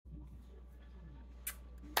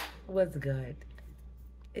What's good?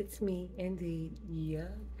 It's me, indeed, your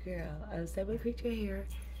girl, Unstable Creature here,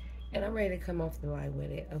 and I'm ready to come off the line with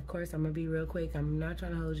it. Of course, I'm gonna be real quick. I'm not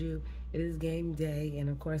trying to hold you. It is game day, and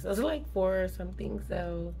of course, it's like 4 or something,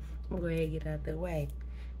 so I'm gonna go ahead and get out the way.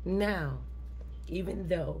 Now, even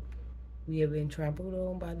though we have been trampled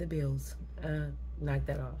on by the Bills, knock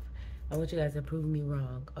that off. I want you guys to prove me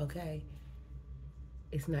wrong, okay?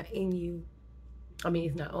 It's not in you.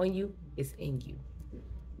 It's not on you. It's in you.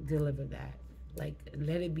 Deliver that. Like,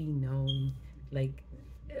 let it be known. Like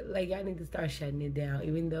y'all need to start shutting it down.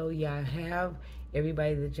 Even though y'all have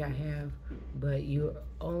everybody that y'all have, but you're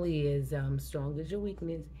only as strong as your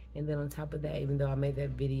weakness. And then on top of that, even though I made that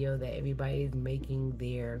video that everybody is making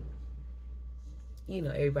their,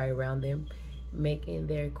 everybody around them making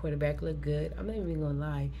their quarterback look good. I'm not even gonna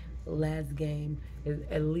lie. Last game,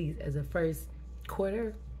 at least as a first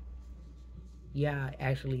quarter, y'all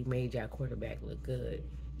actually made y'all quarterback look good.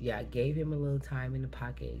 Y'all gave him a little time in the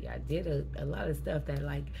pocket. Y'all did a lot of stuff that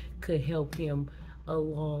could help him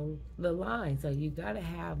along the line. So you gotta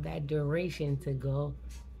have that duration to go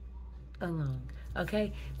along.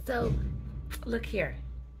 Okay? So look here.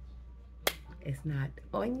 It's not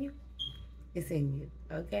on you, it's in you.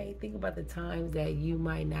 Okay? Think about the times that you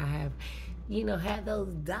might not have, had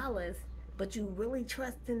those dollars, but you really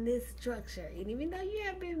trust in this structure. And even though you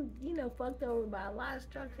have been, fucked over by a lot of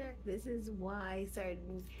structure, this is why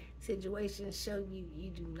certain situations show you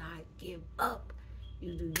do not give up.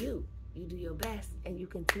 You do you. You do your best, and you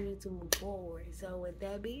continue to move forward. So with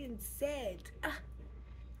that being said,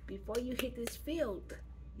 before you hit this field,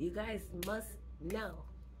 you guys must know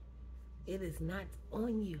it is not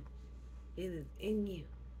on you. It is in you.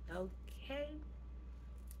 Okay?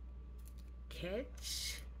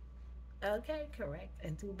 Catch? Okay, correct,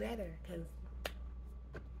 and do better, because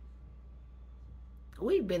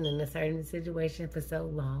we've been in a certain situation for so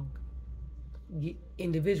long.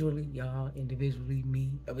 Individually, y'all, individually,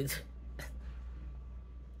 me. It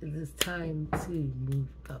is time to move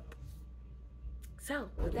up. So,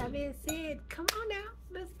 with that being said, come on now.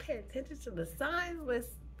 Let's pay attention to the signs. Let's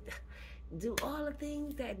do all the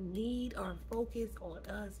things that need our focus on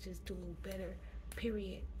us just doing better,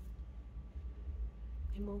 period.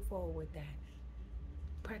 And move forward with that.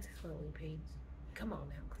 Practice slowly, please. Come on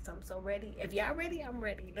now, because I'm so ready. If y'all ready, I'm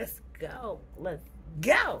ready. Let's go. Let's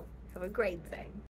go. Have a great day.